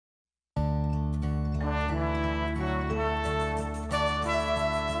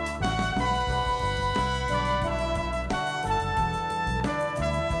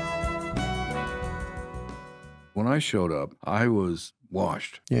When I showed up, I was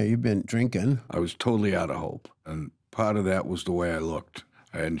washed. Yeah, you've been drinking. I was totally out of hope. And part of that was the way I looked.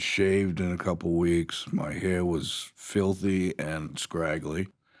 I hadn't shaved in a couple weeks. My hair was filthy and scraggly.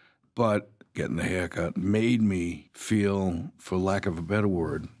 But getting the haircut made me feel, for lack of a better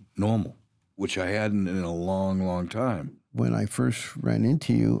word, normal, which I hadn't in a long, long time. When I first ran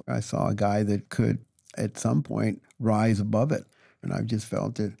into you, I saw a guy that could, at some point, rise above it. And I just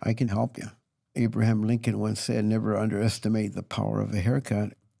felt that I can help you. Abraham Lincoln once said, never underestimate the power of a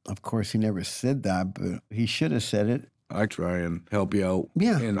haircut. Of course, he never said that, but he should have said it. I try and help you out.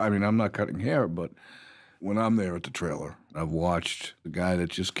 Yeah. And I mean, I'm not cutting hair, but when I'm there at the trailer, I've watched the guy that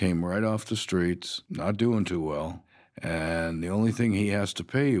just came right off the streets, not doing too well, and the only thing he has to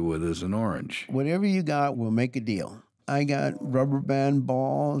pay you with is an orange. Whatever you got, we'll make a deal. I got rubber band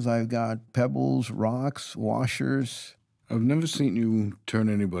balls, I've got pebbles, rocks, washers. I've never seen you turn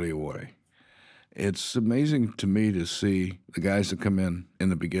anybody away. It's amazing to me to see the guys that come in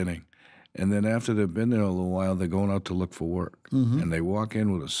the beginning, and then after they've been there a little while, they're going out to look for work. And they walk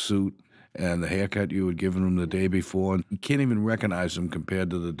in with a suit and the haircut you had given them the day before. And you can't even recognize them compared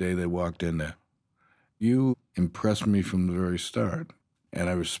to the day they walked in there. You impressed me from the very start, and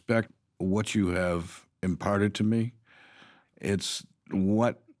I respect what you have imparted to me. It's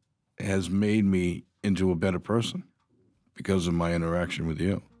what has made me into a better person because of my interaction with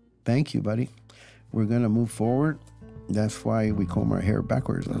you. Thank you, buddy. We're going to move forward. That's why we comb our hair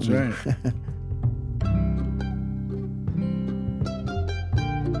backwards. That's right.